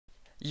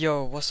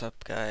Yo, what's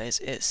up guys,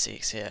 it's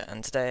Six here,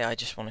 and today I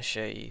just want to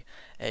show you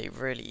a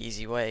really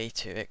easy way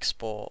to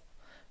export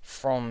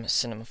from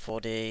Cinema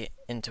 4D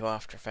into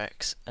After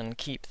Effects and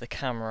keep the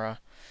camera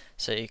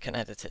so you can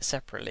edit it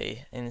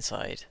separately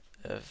inside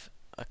of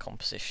a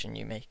composition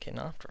you make in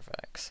After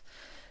Effects.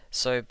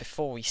 So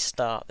before we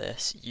start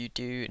this, you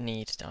do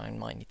need, I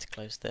might need to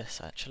close this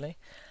actually,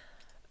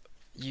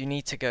 you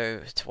need to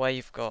go to where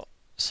you've got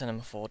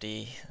Cinema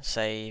 4D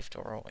saved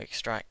or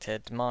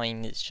extracted.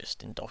 Mine is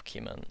just in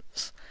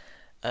Documents,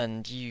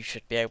 and you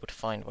should be able to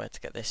find where to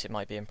get this. It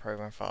might be in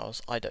program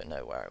files, I don't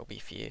know where it will be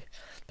for you,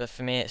 but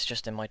for me it's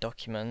just in my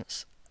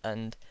documents.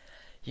 And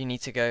you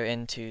need to go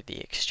into the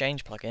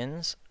Exchange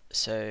plugins.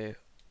 So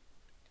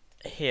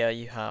here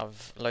you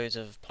have loads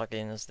of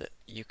plugins that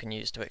you can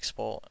use to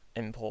export,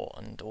 import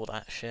and all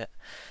that shit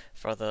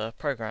for other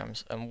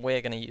programs, and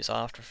we're going to use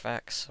After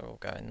Effects, so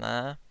we'll go in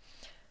there.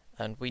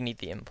 And we need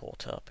the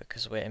importer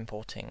because we're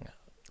importing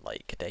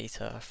like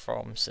data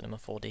from Cinema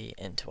 4D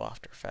into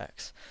After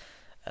Effects.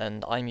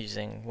 And I'm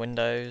using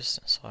Windows,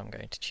 so I'm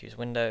going to choose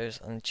Windows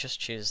and just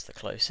choose the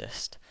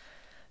closest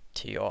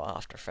to your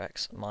After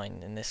Effects.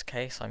 Mine in this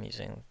case, I'm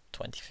using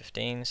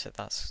 2015, so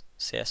that's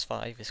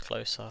CS5 is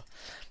closer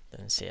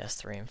than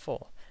CS3 and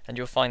 4. And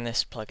you'll find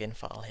this plugin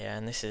file here,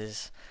 and this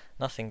is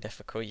nothing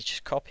difficult. You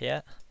just copy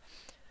it,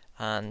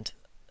 and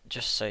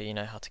just so you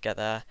know how to get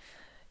there,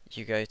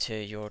 you go to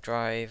your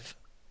drive,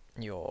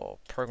 your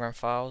program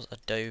files,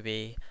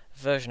 Adobe,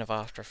 version of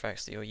After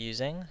Effects that you're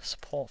using,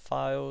 support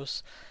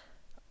files,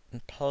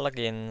 and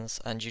plugins,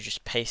 and you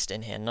just paste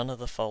in here none of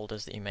the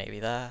folders that you may be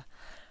there,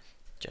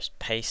 just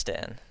paste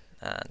it in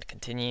and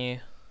continue,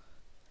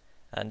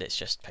 and it's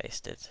just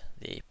pasted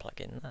the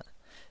plugin there.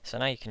 So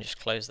now you can just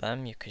close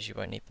them because you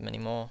won't need them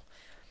anymore.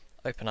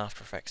 Open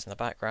After Effects in the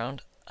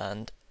background,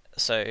 and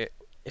so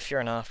if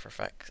you're in After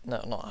Effects,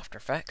 no, not After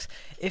Effects,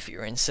 if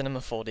you're in Cinema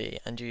 4D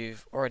and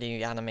you've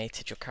already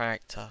animated your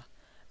character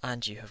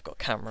and you have got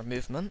camera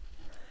movement,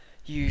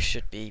 you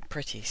should be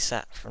pretty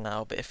set for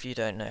now. But if you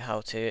don't know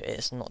how to,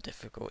 it's not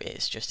difficult,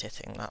 it's just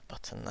hitting that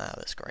button there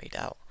that's grayed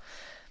out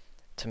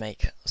to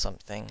make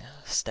something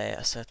stay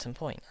at a certain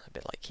point, a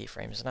bit like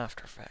keyframes in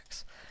After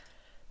Effects.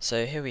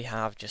 So here we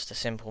have just a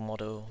simple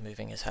model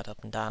moving his head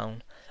up and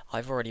down.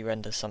 I've already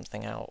rendered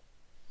something out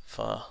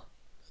for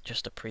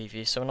just a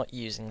preview, so we're not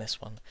using this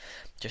one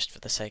just for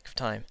the sake of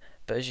time.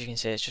 But as you can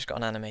see, it's just got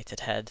an animated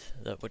head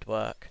that would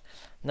work.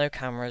 No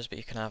cameras, but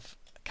you can have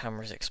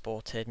cameras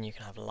exported, and you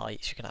can have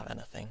lights, you can have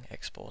anything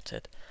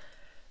exported.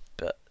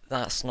 But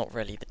that's not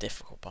really the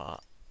difficult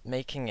part.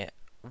 Making it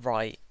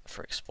right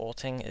for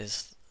exporting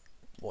is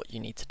what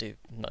you need to do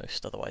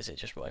most, otherwise it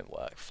just won't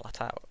work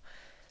flat out.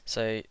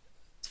 So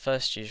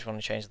first you just want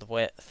to change the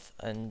width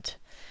and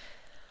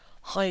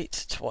height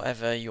to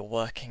whatever you're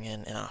working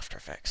in After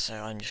Effects. So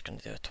I'm just going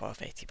to do a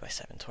 1280 by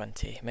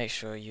 720. Make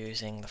sure you're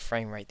using the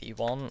frame rate that you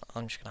want.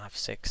 I'm just going to have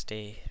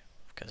 60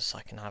 because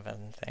I can have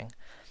anything.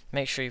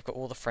 Make sure you've got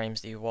all the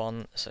frames that you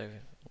want, so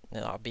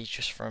that'll be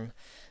just from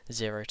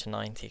 0 to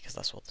 90 because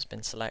that's what's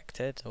been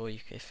selected, or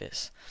if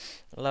it's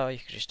lower you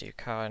could just do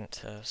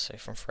current, so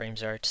from frame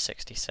 0 to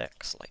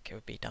 66 like it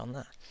would be down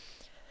there.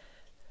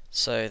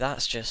 So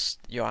that's just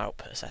your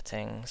output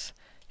settings.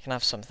 You can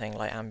have something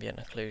like ambient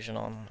occlusion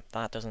on.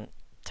 That doesn't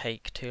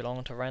take too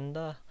long to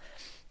render,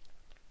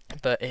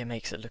 but it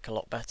makes it look a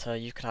lot better.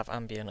 You could have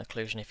ambient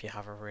occlusion if you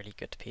have a really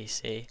good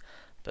PC,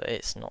 but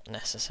it's not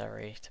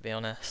necessary, to be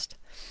honest.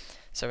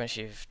 So once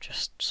you've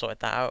just sorted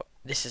that out,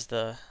 this is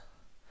the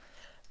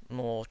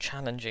more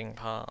challenging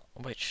part,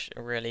 which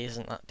really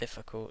isn't that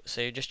difficult.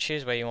 So you just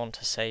choose where you want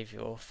to save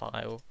your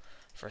file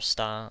for a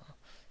start.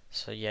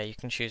 So yeah, you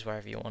can choose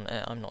wherever you want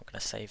it. I'm not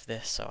going to save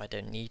this, so I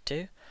don't need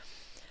to.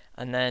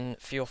 And then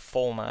for your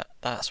format,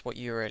 that's what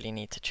you really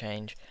need to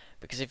change,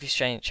 because if you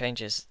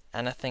changes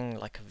anything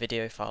like a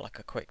video file, like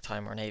a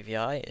QuickTime or an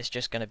AVI, it's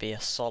just going to be a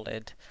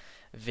solid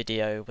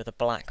video with a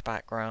black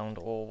background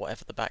or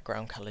whatever the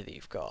background color that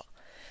you've got.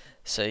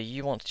 So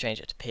you want to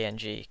change it to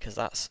PNG because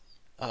that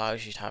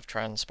allows you to have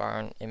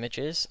transparent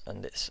images,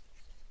 and that's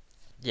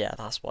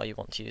why you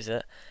want to use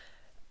it.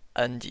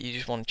 And you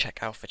just want to check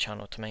alpha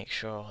channel to make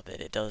sure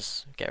that it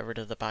does get rid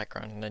of the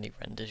background and only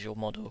renders your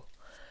model.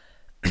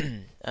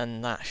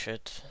 And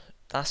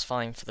that's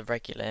fine for the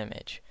regular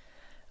image,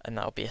 and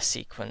that'll be a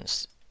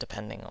sequence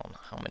depending on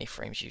how many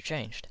frames you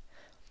changed.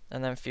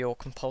 And then for your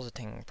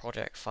compositing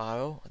project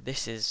file,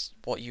 this is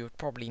what you would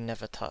probably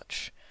never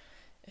touch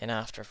in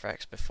After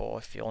Effects before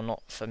if you're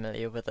not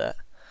familiar with it.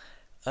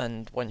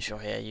 And once you're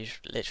here, you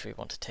literally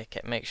want to tick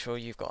it. Make sure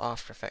you've got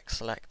After Effects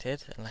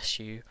selected, unless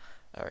you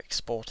are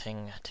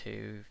exporting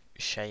to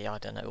Shay, I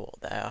don't know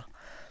what they are.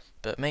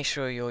 But make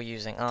sure you're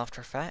using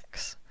After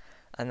Effects,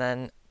 and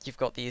then you've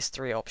got these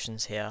three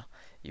options here.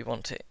 You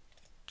want to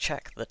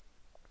check the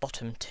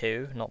bottom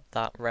two, not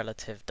that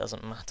relative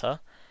doesn't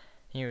matter.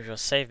 You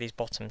just save these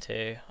bottom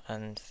two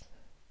and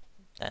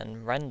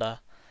then render.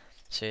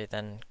 So you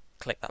then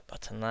click that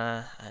button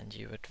there and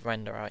you would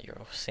render out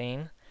your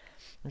scene,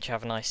 and you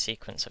have a nice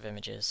sequence of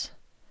images.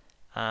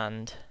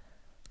 And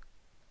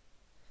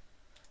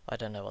I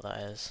don't know what that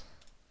is.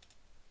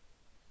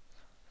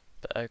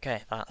 But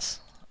okay, that's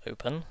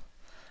open.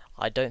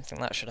 I don't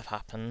think that should have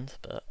happened,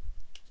 but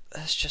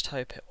let's just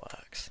hope it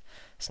works.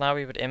 So now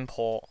we would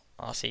import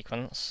our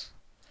sequence.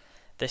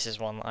 This is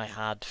one that I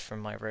had from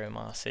my room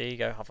RC.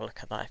 Go have a look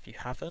at that if you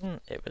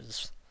haven't. It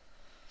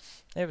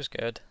was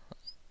good.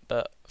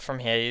 But from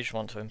here you just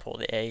want to import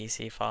the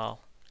AEC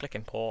file. Click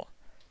import,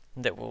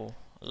 and it will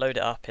load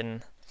it up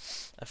in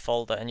a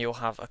folder, and you'll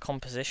have a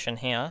composition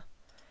here,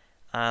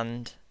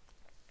 and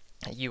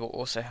you will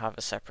also have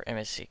a separate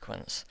image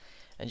sequence.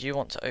 And you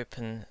want to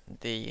open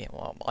the,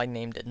 well, I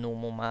named it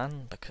normal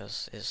man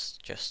because it's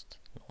just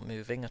not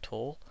moving at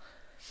all.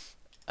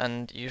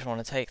 And you just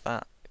want to take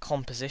that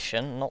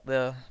composition, not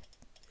the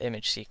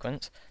image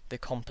sequence, the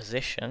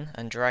composition,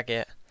 and drag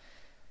it.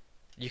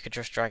 You could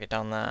just drag it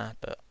down there,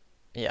 but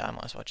yeah, I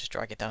might as well just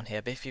drag it down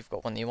here. But if you've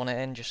got one that you want it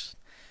in, just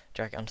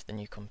drag it onto the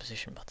new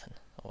composition button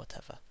or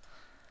whatever.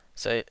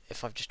 So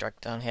if I've just dragged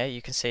it down here,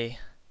 you can see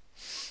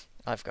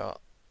I've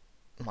got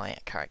my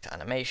character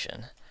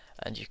animation,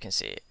 and you can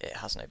see it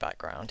has no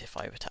background if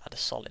I were to add a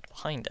solid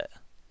behind it.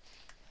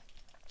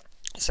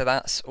 So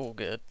that's all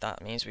good.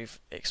 That means we've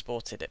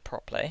exported it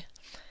properly.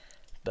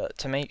 But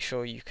to make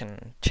sure you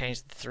can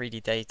change the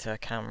 3D data,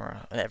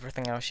 camera, and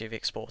everything else you've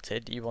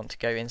exported, you want to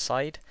go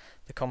inside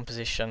the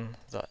composition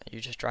that you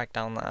just dragged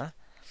down there.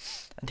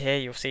 And here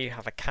you'll see you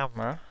have a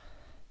camera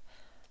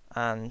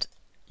and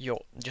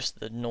just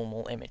the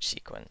normal image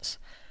sequence.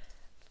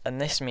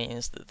 And this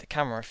means that the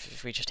camera,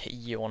 if we just hit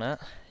U on it,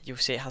 you'll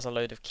see it has a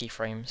load of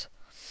keyframes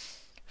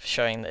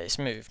showing that it's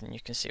moved, and you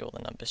can see all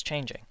the numbers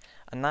changing.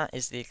 And that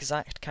is the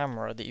exact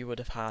camera that you would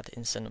have had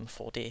in Cinema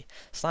 4D.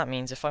 So that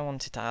means if I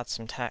wanted to add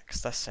some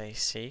text, let's say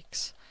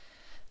Seeks,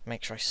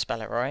 make sure I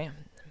spell it right.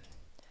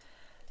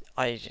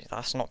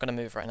 That's not going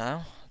to move right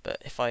now, but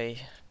if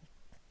I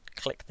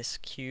click this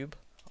cube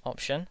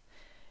option,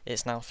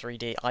 it's now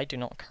 3D. I do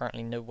not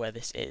currently know where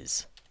this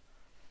is.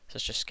 So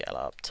let's just scale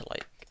up to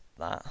like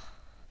that.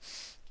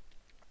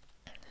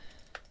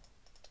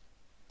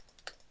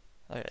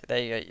 Okay, there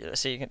you go.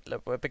 So you can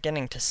look, we're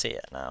beginning to see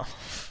it now,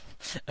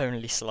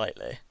 only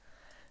slightly.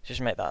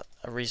 Just make that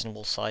a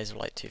reasonable size of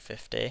like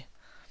 250,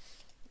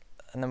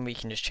 and then we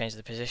can just change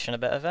the position a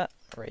bit of it,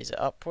 raise it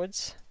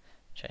upwards,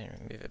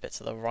 move it a bit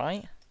to the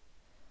right,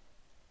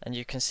 and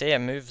you can see it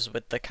moves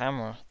with the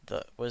camera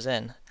that was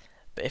in.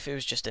 But if it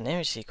was just an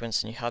image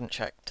sequence and you hadn't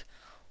checked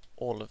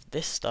all of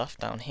this stuff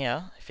down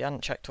here, if you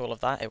hadn't checked all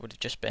of that, it would have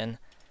just been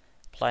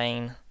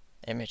plain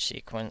image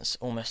sequence,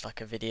 almost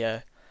like a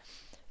video.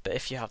 But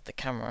if you have the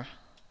camera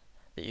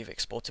that you've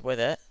exported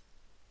with it,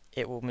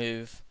 it will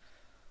move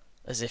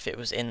as if it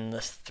was in the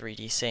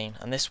 3D scene.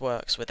 And this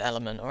works with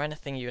Element or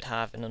anything you would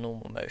have in a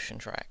normal motion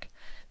track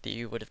that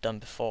you would have done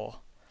before.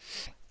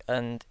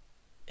 And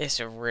it's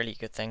a really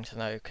good thing to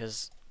know,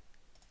 because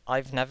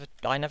I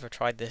never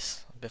tried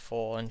this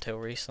before until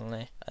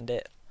recently, and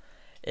it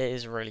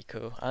is really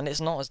cool. And it's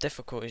not as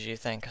difficult as you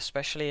think,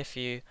 especially if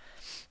you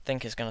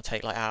think it's going to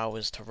take like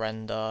hours to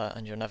render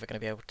and you're never going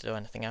to be able to do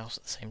anything else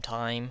at the same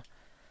time.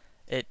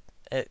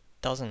 It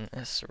doesn't.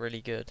 It's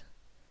really good.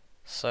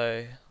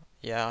 So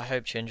yeah, I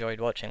hope you enjoyed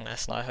watching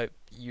this, and I hope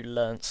you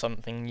learnt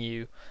something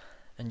new,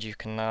 and you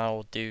can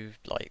now do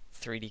like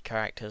 3D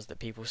characters that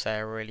people say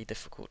are really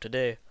difficult to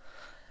do.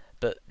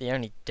 But the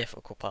only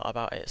difficult part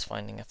about it is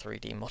finding a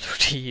 3D model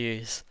to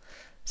use.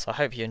 So I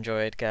hope you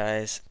enjoyed,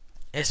 guys.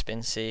 It's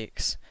been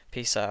Seeks.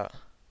 Peace out.